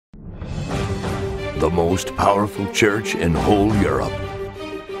the most powerful church in whole Europe.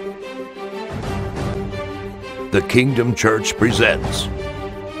 The Kingdom Church presents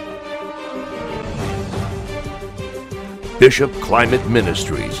Bishop Climate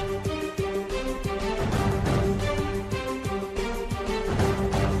Ministries.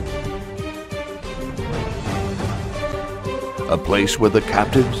 A place where the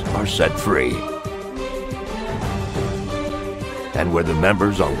captives are set free, and where the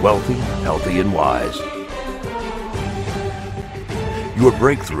members are wealthy, healthy, and wise. Your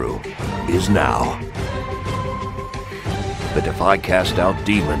breakthrough is now. But if I cast out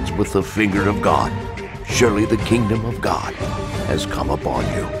demons with the finger of God, surely the kingdom of God has come upon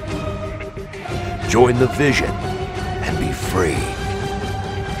you. Join the vision and be free.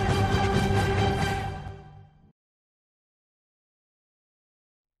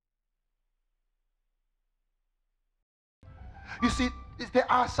 You see,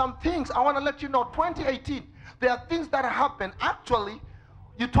 there are some things I want to let you know. 2018, there are things that happen. Actually,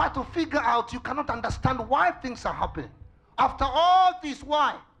 you try to figure out, you cannot understand why things are happening. After all this,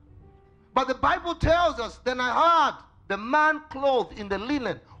 why? But the Bible tells us, then I heard the man clothed in the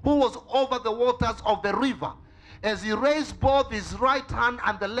linen who was over the waters of the river, as he raised both his right hand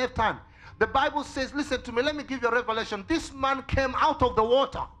and the left hand. The Bible says, listen to me, let me give you a revelation. This man came out of the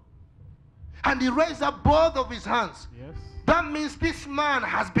water and he raised up both of his hands. Yes. That means this man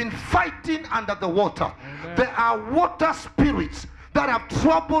has been fighting under the water. Amen. There are water spirits that have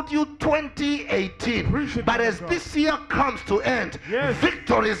troubled you 2018. But as this year comes to end, yes,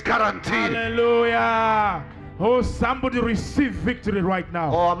 victory is guaranteed. Hallelujah. Oh, somebody receive victory right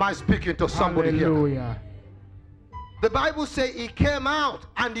now. Or am I speaking to somebody Hallelujah. here? The Bible says he came out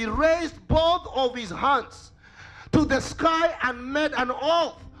and he raised both of his hands to the sky and made an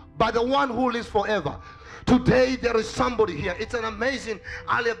oath by the one who lives forever. Today there is somebody here. It's an amazing.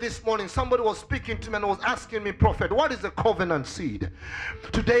 Earlier this morning somebody was speaking to me and was asking me, prophet, what is the covenant seed?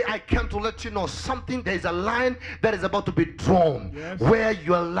 Today I came to let you know something. There is a line that is about to be drawn, yes, where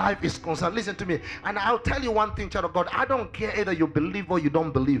your life is concerned. Listen to me, and I'll tell you one thing, child of God. I don't care either you believe or you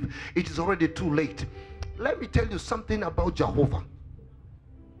don't believe. It is already too late. Let me tell you something about Jehovah.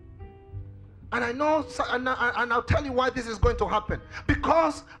 And I know, and I'll tell you why this is going to happen.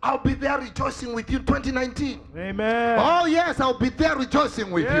 Because I'll be there rejoicing with you 2019. Amen. Oh yes, I'll be there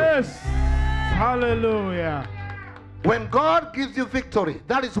rejoicing with you. Yes. Hallelujah. When God gives you victory,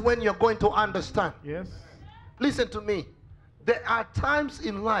 that is when you're going to understand. Yes. Listen to me. There are times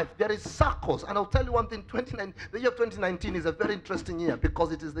in life, there is circles. And I'll tell you one thing, the year of 2019 is a very interesting year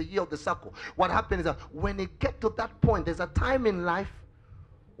because it is the year of the circle. What happens is that when you get to that point, there's a time in life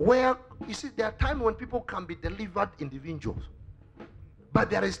where, you see, there are times when people can be delivered individuals.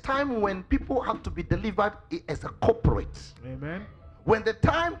 But there is time when people have to be delivered as a corporate. Amen. When the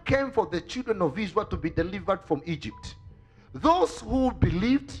time came for the children of Israel to be delivered from Egypt, those who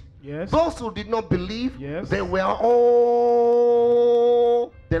believed, yes, those who did not believe, yes, they were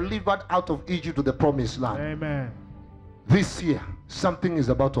all delivered out of Egypt to the promised land. Amen. This year, something is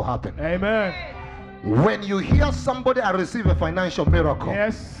about to happen. Amen. When you hear somebody receive a financial miracle,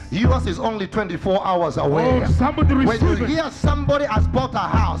 yes, yours is only 24 hours away. Oh, somebody when you receive hear somebody has bought a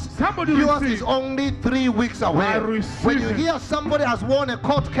house, somebody yours receive. is only 3 weeks away. When you hear somebody has won a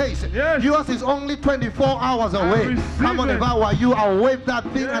court case, yes, yours is only 24 hours away. Come on, if I were you, I'll wave that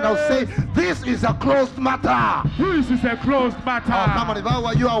thing, yes, and I'll say, this is a closed matter. This is a closed matter. Oh, come on, if I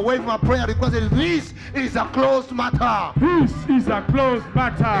were you, I'll wave my prayer request. This is a closed matter. This is a closed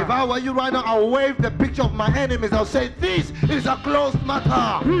matter. If I were you right now, I'll wave the picture of my enemies. I'll say, this is a closed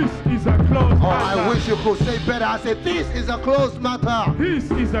matter. This is a closed matter. I wish you could say better. I say, this is a closed matter. This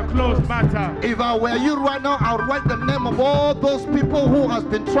is a closed matter. If I were you right now, I'll write the name of all those people who has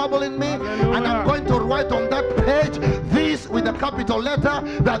been troubling me. Hallelujah. And I'm going to write on that page, this with a capital letter,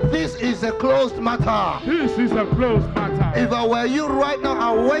 that this is a closed matter. This is a closed matter. If I were you right now,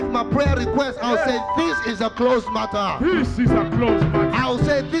 I'll wave my prayer request. I'll say, this is a closed matter. This is a closed matter. I'll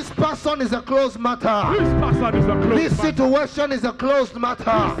say, this person is a closed matter. This person is a closed This matter. situation is a closed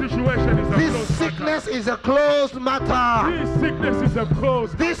matter. This situation is a This closed sickness matter. is a closed matter. This sickness is a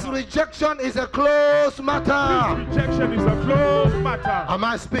closed This matter. rejection is a closed matter. This rejection is a closed matter. Am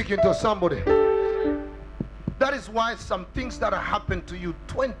I speaking to somebody? That is why some things that have happened to you,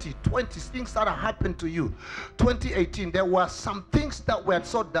 2020, things that have happened to you, 2018, there were some things that were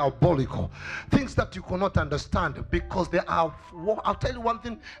so diabolical, things that you could not understand because they are, I'll tell you one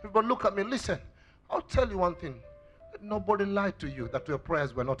thing, but look at me, listen, I'll tell you one thing, let nobody lie to you that your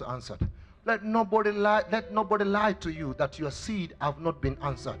prayers were not answered. Let nobody lie to you that your seed have not been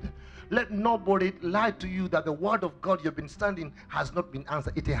answered. Let nobody lie to you that the word of God you've been standing has not been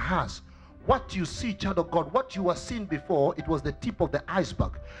answered. It has. What you see, child of God, what you were seeing before, it was the tip of the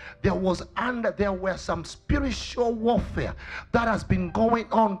iceberg. There were some spiritual warfare that has been going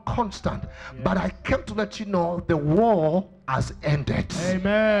on constant. Yes. But I came to let you know the war has ended.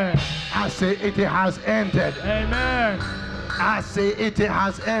 Amen. I say it has ended. Amen. I say it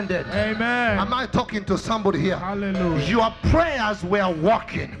has ended. Amen. Am I talking to somebody here? Hallelujah. Your prayers were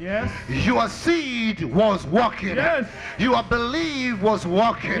working. Yes. Your seed was working. Yes. Your belief was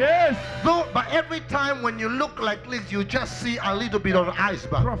working. Yes. Though, but every time when you look like this, you just see a little bit of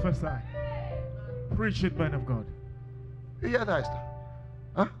iceberg. Prophesy. Preach it, man of God. You hear that, Esther?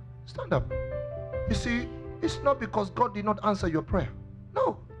 Huh? Stand up. You see, it's not because God did not answer your prayer.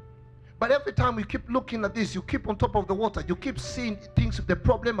 No. But every time you keep looking at this, you keep on top of the water, you keep seeing things, the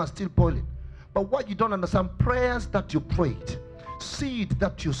problem are still boiling. But what you don't understand, prayers that you prayed, seed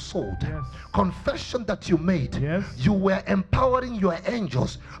that you sowed, yes, confession that you made, yes, you were empowering your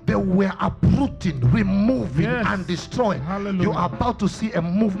angels. They were uprooting, removing, yes, and destroying. Hallelujah. You are about to see a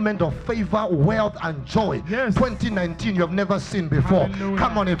movement of favor, wealth, and joy. Yes. 2019 you have never seen before. Hallelujah.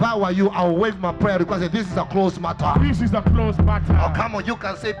 Come on, if I were you, I'll wave my prayer because this is a closed matter. This is a closed matter. Oh, come on, you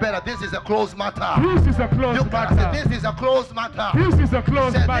can say better. This is a closed matter. This is a closed matter. Say, this is a closed matter. This is a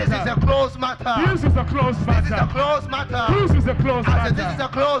closed matter. This is a closed matter. This is a closed matter. This is a closed matter. This is a closed matter. I said, this is a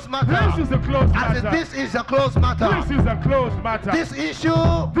closed matter. This is a closed matter. I said, this is a closed matter. This is a closed matter. This issue.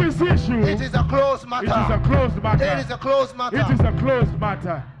 This issue. It is a closed matter. It is a closed matter. It is a closed matter. It is a closed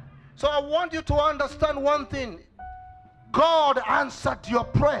matter. So I want you to understand one thing. God answered your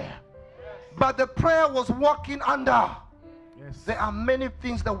prayer, but the prayer was walking under. Yes. There are many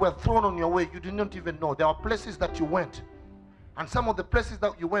things that were thrown on your way you did not even know. There are places that you went, and some of the places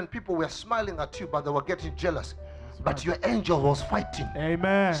that you went, people were smiling at you, but they were getting jealous. But your angel was fighting.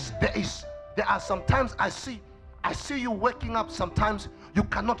 Amen. There are sometimes I see you waking up. Sometimes you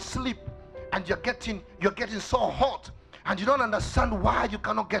cannot sleep, and you're getting so hot, and you don't understand why you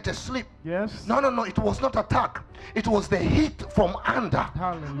cannot get a sleep. Yes. No. It was not attack. It was the heat from under.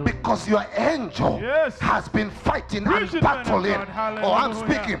 Hallelujah. Because your angel, yes, has been fighting and battling. Oh, I'm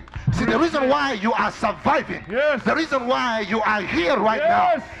speaking. See, the reason why you are surviving, yes, the reason why you are here right,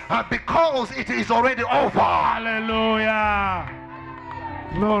 yes, now, because it is already over. Hallelujah.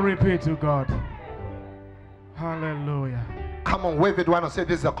 Glory be to God. Hallelujah. Come on, wave it one and say,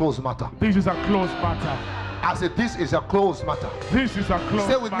 this is a closed matter. This is a closed matter. I said, this is a closed matter. This is a closed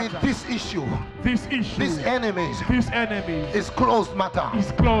matter. Say with me, this issue. This issue. This enemies. This enemy. Is closed matter.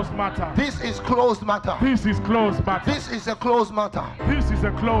 Is closed matter. This is closed matter. This is closed matter. This is a closed matter. This is a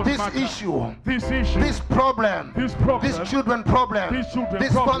closed matter. This issue. This issue. This problem. This problem. This children problem. This children problem.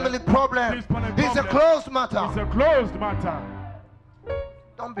 This family problem. This family problem. It's a closed matter. It's a closed matter.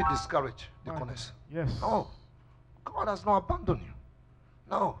 Don't be discouraged, deaconess. Yes. No. God has not abandoned you.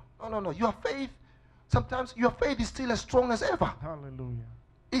 No. Your faith, sometimes your faith is still as strong as ever. Hallelujah.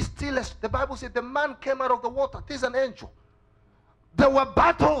 It's still as, the Bible said the man came out of the water. This is an angel. There were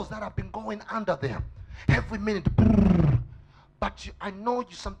battles that have been going under there. Every minute. But I know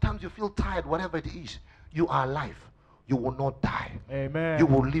sometimes you feel tired, whatever it is. You are alive. You will not die. Amen. You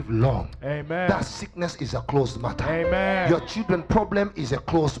will live long. Amen. That sickness is a closed matter. Amen. Your children problem is a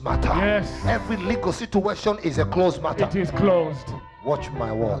closed matter. Yes. Every legal situation is a closed matter. It is closed. Watch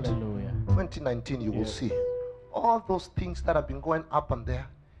my word. Hallelujah. 2019 you will see all those things that have been going up and there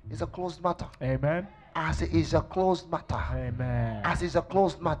is a closed matter. Amen. As it is a closed matter. Amen. As it is a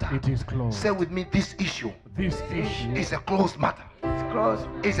closed matter. It is closed. Say with me, this issue. This issue is a closed matter. It's closed.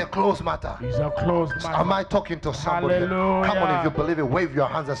 It's a closed matter. It's a closed matter. Am I talking to somebody? Hallelujah. Come on, if you believe it, wave your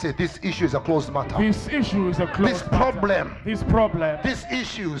hands and say, this issue is a closed matter. This issue is a closed matter. This problem. These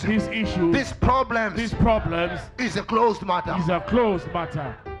issues. These issues. These problems. These problems. Is a closed matter. Is a closed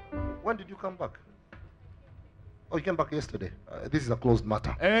matter. When did you come back? Oh, you came back yesterday. This is a closed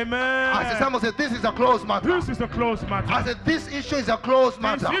matter. Amen. I said, someone said, this is a closed matter. This is a closed matter. I said, this issue is a closed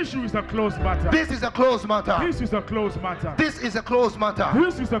matter. This issue is a closed matter. This is a closed matter. This is a closed matter. This is a closed matter.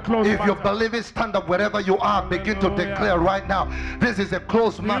 This is a closed matter. If you believe it, stand up wherever you are. Begin to declare right now. This is a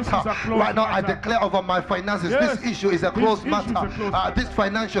closed matter. Right now, I declare over my finances. Yes. This issue is a closed matter. This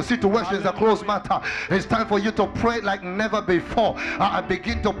financial situation is a closed matter. It's time for you to pray like never before.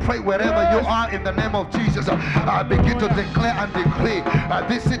 Begin to pray wherever you are in the name of Jesus. begin to declare and decree.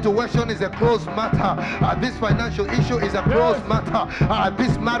 This situation is a closed matter. This financial issue is a closed matter.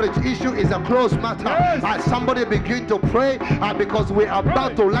 This marriage issue is a closed matter. Somebody begin to pray because we are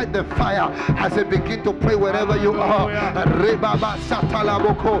about to light the fire. As I begin to pray wherever you are.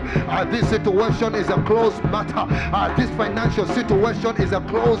 This situation is a closed matter. This financial situation is a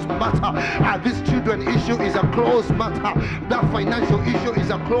closed matter. This children issue is a closed matter. That financial issue is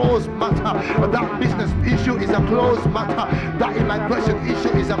a closed matter. That business issue is a closed matter. That immigration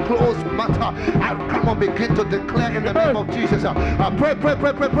issue is a closed matter. Come on, begin to declare in the name of Jesus. Pray, pray,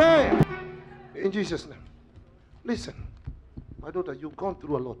 pray, pray, pray. In Jesus' name. Listen, my daughter, you've gone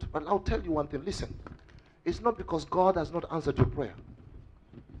through a lot. But I'll tell you one thing. Listen, it's not because God has not answered your prayer.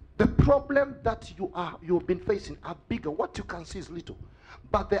 The problem that you've been facing are bigger. What you can see is little.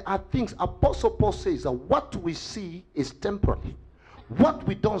 But there are things, Apostle Paul says that what we see is temporary. What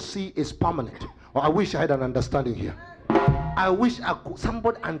we don't see is permanent. I wish I had an understanding here. I wish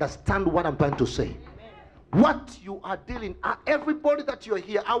somebody understand what I'm trying to say. What you are dealing, everybody that you're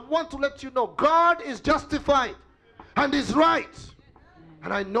here, I want to let you know God is justified and is right.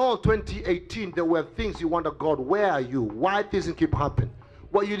 And I know 2018 there were things you wonder, God, where are you? Why doesn't keep happening?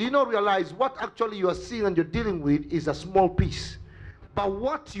 What you did not realize, what actually you are seeing and you're dealing with is a small piece. But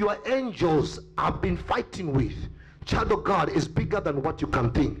what your angels have been fighting with, child of God, is bigger than what you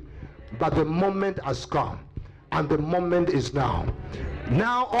can think. But the moment has come, and the moment is now.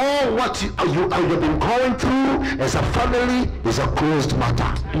 Now all what you've been going through as a family is a closed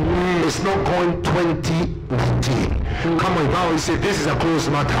matter. It's not going 2019. Come on, now you say this is a closed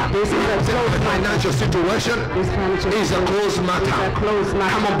matter. This is a financial situation is a closed matter.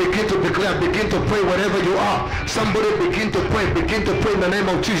 Come on, begin to declare, begin to pray wherever you are. Somebody begin to pray in the name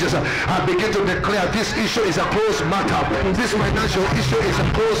of Jesus. Begin to declare this issue is a closed matter. This financial issue is a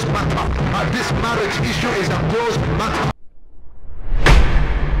closed matter. This marriage issue is a closed matter.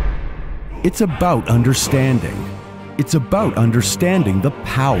 It's about understanding. It's about understanding the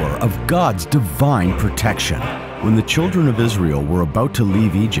power of God's divine protection. When the children of Israel were about to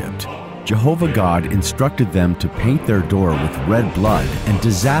leave Egypt, Jehovah God instructed them to paint their door with red blood, and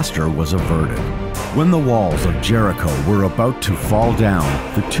disaster was averted. When the walls of Jericho were about to fall down,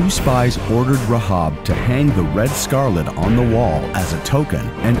 the two spies ordered Rahab to hang the red scarlet on the wall as a token,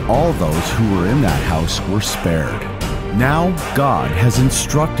 and all those who were in that house were spared. Now, God has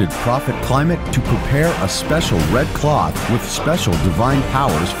instructed Prophet Climate to prepare a special red cloth with special divine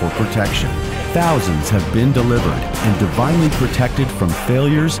powers for protection. Thousands have been delivered and divinely protected from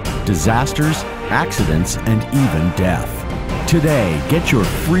failures, disasters, accidents, and even death. Today, get your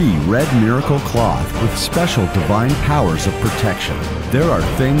free red miracle cloth with special divine powers of protection. There are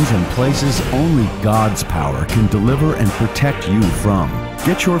things and places only God's power can deliver and protect you from.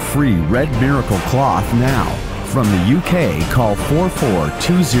 Get your free red miracle cloth now. From the UK, call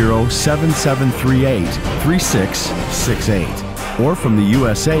 4420-7738-3668. Or from the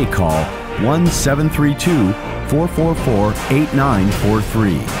USA, call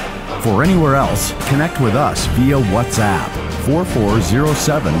 1-732-444-8943. For anywhere else, connect with us via WhatsApp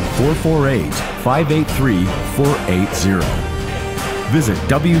 4407-448-583-480. Visit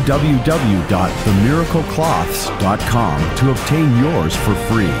www.themiraclecloths.com to obtain yours for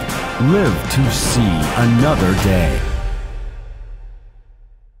free. Live to see another day.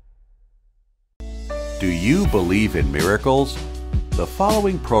 Do you believe in miracles? The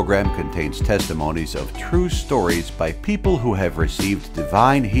following program contains testimonies of true stories by people who have received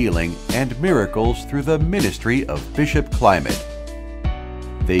divine healing and miracles through the ministry of Bishop Climate.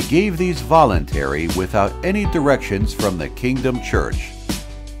 They gave these voluntary without any directions from the Kingdom Church.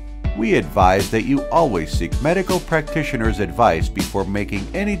 We advise that you always seek medical practitioners' advice before making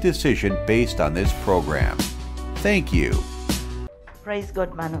any decision based on this program. Thank you. Praise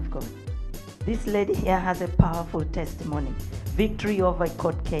God, man of God. This lady here has a powerful testimony. Victory over a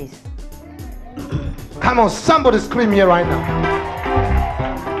court case. Come on, somebody scream here right now.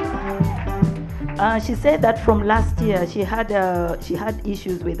 She said that from last year she had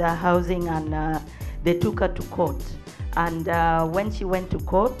issues with her housing, and they took her to court. And when she went to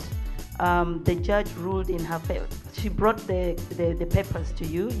court, the judge ruled in her favor. She brought the papers to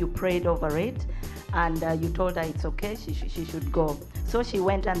you. You prayed over it, and you told her it's okay. She should go. So she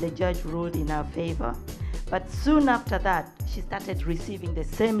went, and the judge ruled in her favor. But soon after that, she started receiving the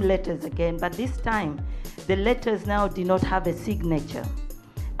same letters again. But this time, the letters now did not have a signature.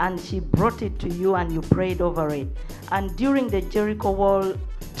 And she brought it to you, and you prayed over it. And during the Jericho wall,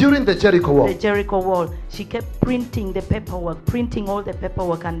 she kept printing the paperwork, printing all the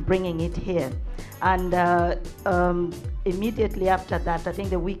paperwork and bringing it here. And immediately after that, I think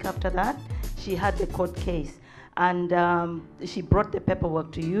the week after that, she had the court case. And she brought the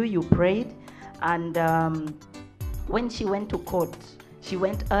paperwork to you, you prayed, and when she went to court, she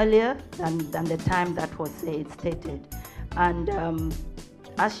went earlier than the time that was stated. And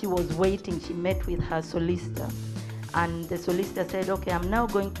as she was waiting, she met with her solicitor. And the solicitor said, okay, I'm now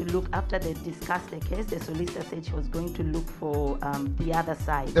going to look, after they discussed the case, the solicitor said she was going to look for the other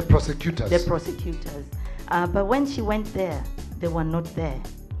side. The prosecutors. The prosecutors. But when she went there, they were not there.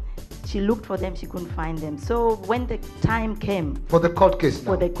 She looked for them, she couldn't find them. So when the time came for the court case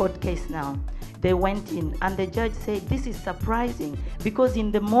now. For the court case now, they went in, and the judge said, this is surprising, because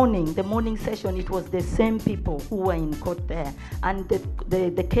in the morning session, it was the same people who were in court there, and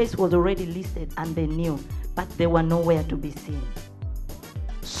the case was already listed, and they knew, but they were nowhere to be seen.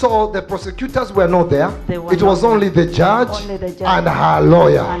 So the prosecutors were not there. It was only only the judge and her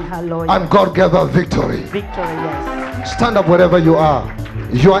lawyer. And God gave her victory. Victory, yes. Stand up wherever you are.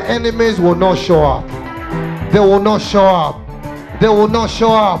 Your enemies will not show up. They will not show up. They will not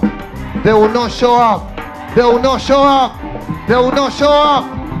show up. They will not show up. They will not show up. They will not show up.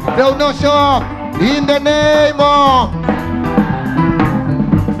 They will not show up. In the name of...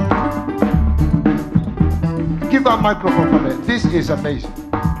 Give her a microphone for me. This is amazing.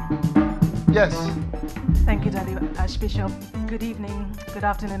 Yes. Thank you, Daddy Archbishop. Good evening. Good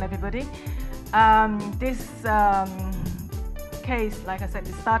afternoon, everybody. This case, like I said,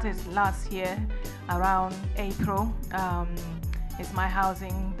 it started last year around April. It's my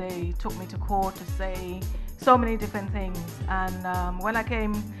housing. They took me to court to say so many different things. And when I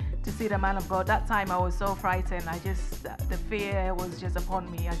came to see the man of God, that time I was so frightened. The fear was just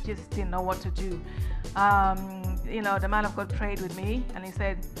upon me. I just didn't know what to do. You know, the man of God prayed with me, and he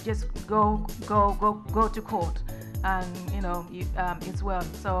said, just go to court. And, you know, it's well.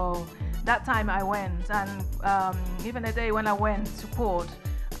 So that time I went, and even the day when I went to court,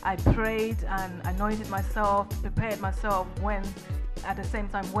 I prayed and anointed myself, prepared myself, at the same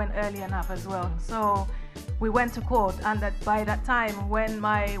time went early enough as well. So we went to court, and by that time, when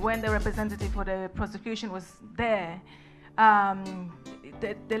the representative for the prosecution was there,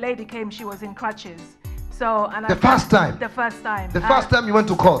 the lady came. She was in crutches. So the first time you went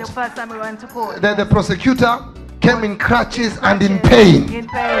to court. The first time we went to court. The prosecutor came in crutches and in pain. In pain,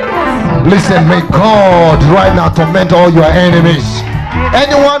 yes. Listen, may God right now torment all your enemies.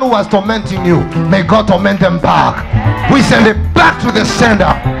 Anyone who was tormenting you, may God torment them back. We send it back to the sender.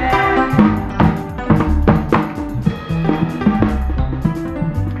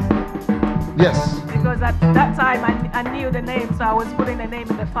 Yes. Because at that time I knew the name, so I was putting the name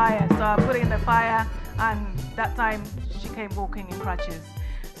in the fire. So I put it in the fire, and that time she came walking in crutches.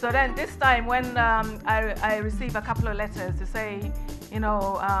 So then this time when I received a couple of letters to say, you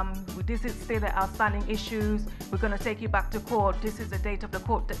know, this is still the outstanding issues, we're going to take you back to court, this is the date of the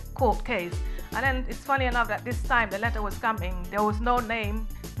court case. And then it's funny enough that this time the letter was coming, there was no name,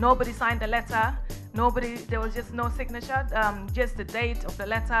 nobody signed the letter, there was just no signature, just the date of the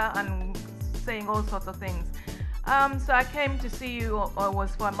letter and saying all sorts of things. So I came to see you, or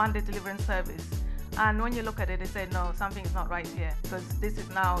was for a Monday Deliverance service. And when you look at it, they said, no, something's not right here, because this is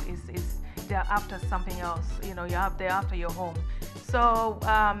now, they're after something else. You know, they're after your home. So,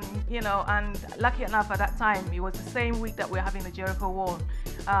 you know, and lucky enough at that time, it was the same week that we're having the Jericho Wall.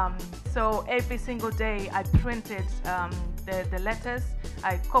 So every single day I printed the letters,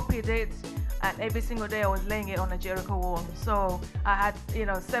 I copied it, and every single day I was laying it on the Jericho Wall. So I had, you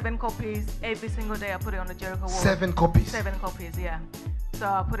know, 7 copies. Every single day I put it on the Jericho Wall. 7 copies? 7 copies, yeah. So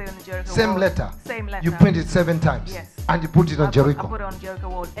I put it on the Jericho Wall. Same letter? Same letter. You printed 7 times? Yes. And you put it on Jericho? I put it on Jericho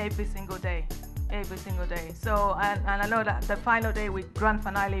Wall every single day. Every single day. So, and I know that the final day, grand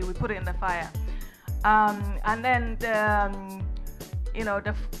finale, we put it in the fire. And then, you know,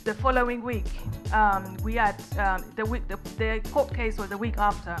 the following week, we had, the court case was the week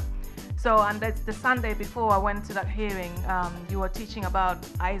after. So, and that's the Sunday before I went to that hearing, you were teaching about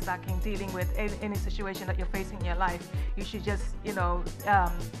Isaac in dealing with any situation that you're facing in your life. You should just, you know,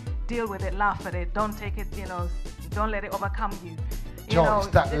 deal with it, laugh at it, don't take it, you know, don't let it overcome you.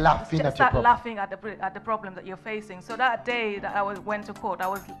 Start laughing at the problem that you're facing. So that day that I went to court,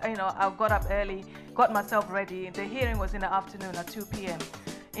 I got up early, got myself ready. The hearing was in the afternoon at 2 p.m.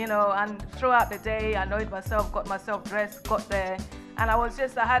 You know, and throughout the day, I annoyed myself, got myself dressed, got there, and I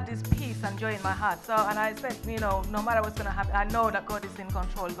had this peace and joy in my heart. So, and I said, you know, no matter what's going to happen, I know that God is in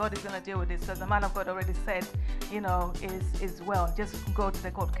control. God is going to deal with this. So the man of God already said, you know, is well. Just go to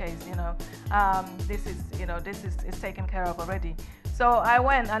the court case. You know, this is taken care of already. So I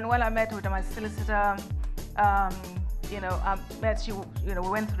went, and when I met with my solicitor, we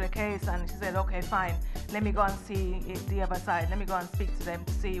went through the case, and she said, okay, fine, let me go and see the other side. Let me go and speak to them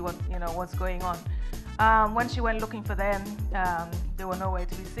to see what's going on. When she went looking for them, they were nowhere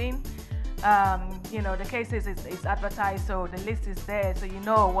to be seen. You know, the cases is advertised, so the list is there, so you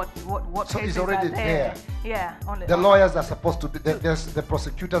know what So cases it's already are there. there. Yeah, only The lawyers are supposed to be there. The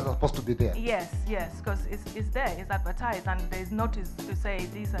prosecutors are supposed to be there. Yes, because it's there, it's advertised, and there's notice to say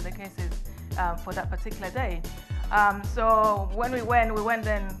these are the cases for that particular day. So when we went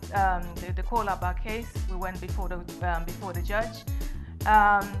then, they called up our case. We went before the judge,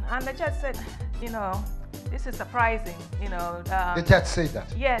 and the judge said, you know, this is surprising, you know. The judge said that.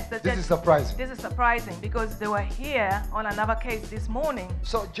 Yes, This is surprising. This is surprising because they were here on another case this morning.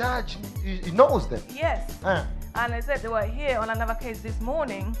 So judge, he knows them. Yes. And they said they were here on another case this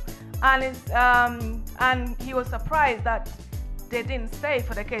morning, and and he was surprised that they didn't stay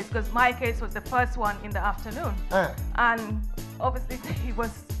for the case because my case was the first one in the afternoon. And obviously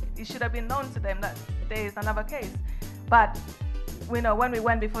it should have been known to them that there is another case. But you know, when we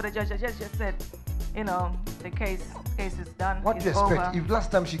went before the judge just said, you know, the case is done. What do you it's expect? over. If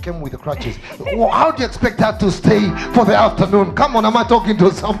last time she came with the crutches, how do you expect her to stay for the afternoon? Come on, am I talking to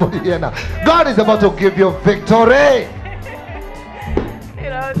somebody here now? God is about to give you victory. You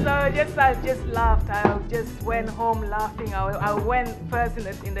know, so I just laughed. I just went home laughing. I went first in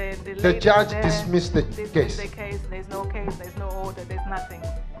the judge there, dismissed the case. The case. There's no case. There's no order. There's nothing.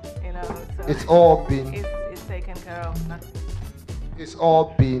 You know, so It's all been. It's taken care of. Nothing. It's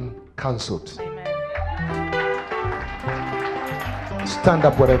all been cancelled. Amen. Stand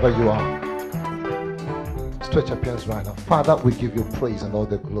up wherever you are. Stretch your hands right now. Father, we give you praise and all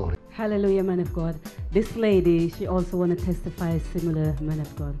the glory. Hallelujah, man of God. This lady, she also want to testify similar, man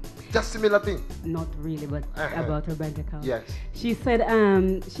of God. Just similar thing. Not really, but about her bank account. Yes. She said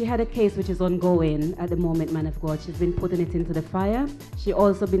she had a case which is ongoing at the moment, man of God. She's been putting it into the fire. She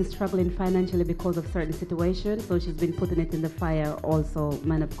also been struggling financially because of certain situations, so she's been putting it in the fire also,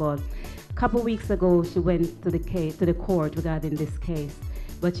 man of God. A couple weeks ago, she went to the court regarding this case,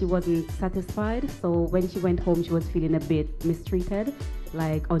 but she wasn't satisfied. So when she went home, she was feeling a bit mistreated,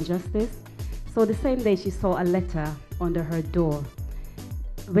 like injustice. So the same day, she saw a letter under her door.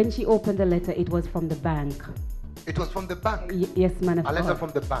 When she opened the letter, it was from the bank. It was from the bank? Yes, man of God. A letter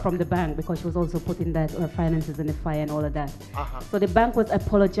from the bank? From the bank, because she was also putting that her finances in the fire and all of that. So the bank was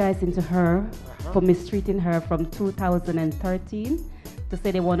apologizing to her for mistreating her from 2013 to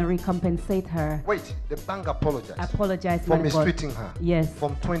say they want to recompensate her. Wait, the bank apologized? Apologized, for man of God. mistreating her? Yes.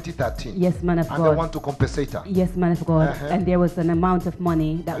 From 2013? Yes, man of God. And they want to compensate her? Yes, man of God. And there was an amount of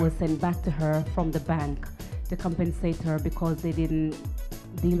money that was sent back to her from the bank to compensate her because they didn't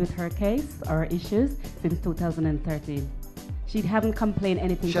deal with her case or issues since 2013. She haven't complained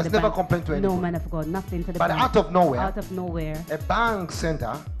anything She to the has never bank. complained to anyone? No, man of God, nothing to the But bank. out of nowhere? Out of nowhere. A bank sent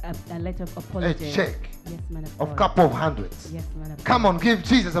her a letter of apology. a check Yes, man of of God. couple of hundreds. Yes, man of God. Come on, give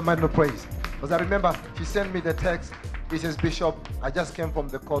Jesus a man of praise. Because I remember she sent me the text. He says, Bishop, I just came from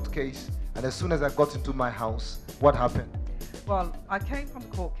the court case, and as soon as I got into my house, what happened? Well, I came from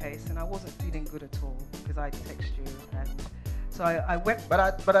the court case and I wasn't feeling good at all because I texted you, and so I went. But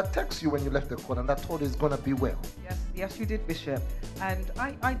I text you when you left the court, and I told you it's gonna be well. Yes, you did, Bishop, and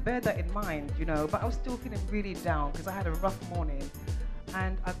I bear that in mind, you know. But I was still feeling really down because I had a rough morning,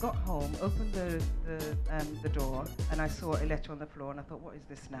 and I got home, opened the door, and I saw a letter on the floor, and I thought, what is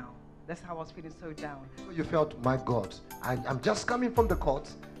this now? That's how I was feeling so down. So you felt, my God, I'm just coming from the court,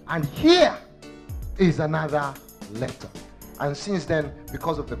 and here is another letter. And since then,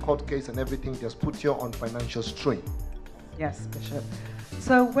 because of the court case and everything, just put you on financial strain. Yes, Bishop.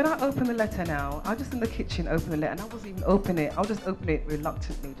 So when I open the letter now, I was just in the kitchen, open the letter, and I wasn't even opening it. I was just opening it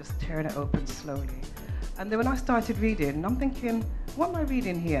reluctantly, just tearing it open slowly. And then when I started reading, I'm thinking, what am I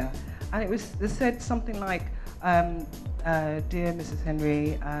reading here? And it said something like, dear Mrs.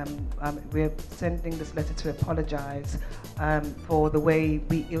 Henry, we're sending this letter to apologize for the way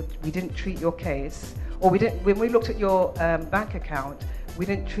we didn't treat your case, or when we looked at your bank account, we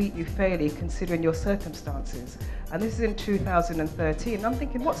didn't treat you fairly considering your circumstances. And this is in 2013. And I'm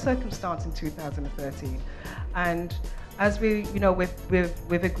thinking, what circumstance in 2013? And as we've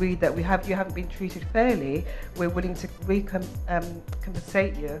agreed that you haven't been treated fairly, we're willing to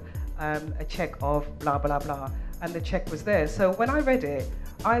compensate you a check of blah, blah, blah. And the check was there. So when I read it,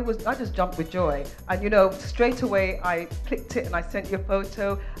 I just jumped with joy. And straight away I clicked it and I sent you a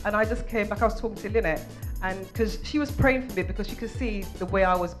photo, and I just came back. I was talking to Lynette, and because she was praying for me because she could see the way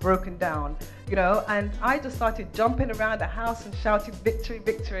I was broken down, and I just started jumping around the house and shouting victory,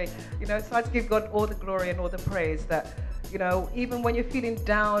 victory, so I just give God all the glory and all the praise that, even when you're feeling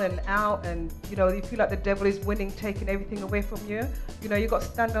down and out and, you feel like the devil is winning, taking everything away from you, you've got to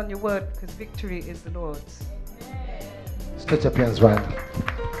stand on your word because victory is the Lord's. Stretch your hands right.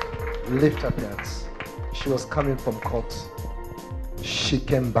 Lift up your hands. She was coming from court. She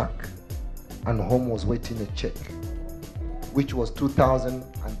came back and home was waiting a check, which was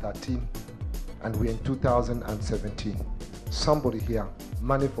 2013, and we're in 2017. Somebody here,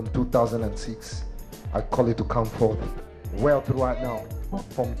 money from 2006, I call it to come forth. Wealth right now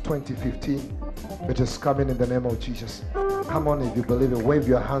from 2015, it is coming in the name of Jesus. Come on, if you believe it, wave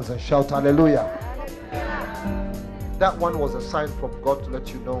your hands and shout hallelujah. That one was a sign from God to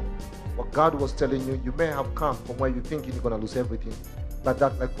let you know what God was telling you. You may have come from where you think you're going to lose everything, but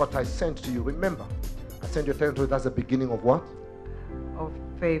that, like what I sent to you, remember, I sent you a territory. That's the beginning of what? Of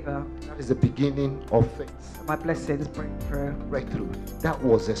favor. That is the beginning of faith. My blessings, breakthrough. Breakthrough. That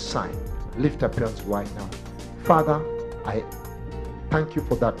was a sign. Lift up your hands right now. Father, I thank you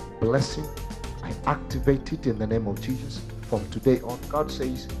for that blessing. I activate it in the name of Jesus. From today on, God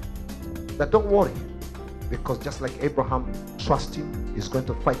says that don't worry, because just like Abraham, trust him, he's going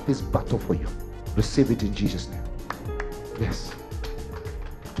to fight this battle for you. Receive it in Jesus' name. Yes.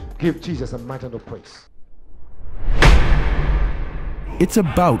 Give Jesus a mighty no praise. It's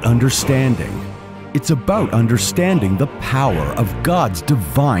about understanding. It's about understanding the power of God's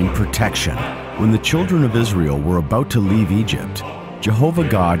divine protection. When the children of Israel were about to leave Egypt, Jehovah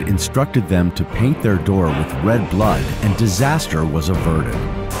God instructed them to paint their door with red blood, and disaster was averted.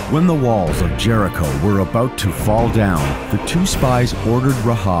 When the walls of Jericho were about to fall down, the two spies ordered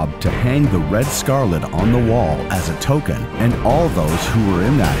Rahab to hang the red scarlet on the wall as a token, and all those who were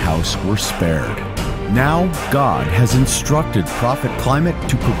in that house were spared. Now, God has instructed Prophet Climate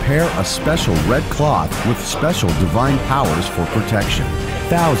to prepare a special red cloth with special divine powers for protection.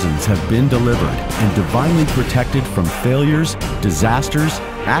 Thousands have been delivered and divinely protected from failures, disasters,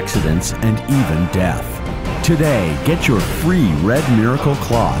 accidents, and even death. Today, get your free red miracle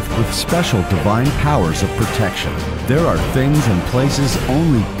cloth with special divine powers of protection. There are things and places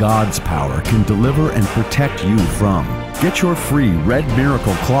only God's power can deliver and protect you from. Get your free red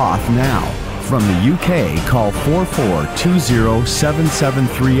miracle cloth now. From the UK, call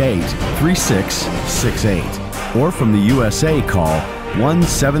 4420-7738-3668. Or from the USA, call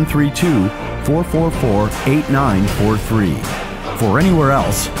 1-732-444-8943. For anywhere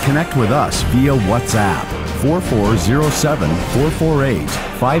else, connect with us via WhatsApp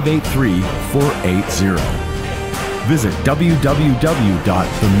 4407-448-583-480. Visit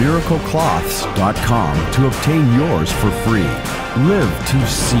www.themiraclecloths.com to obtain yours for free. Live to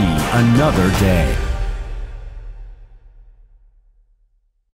see another day.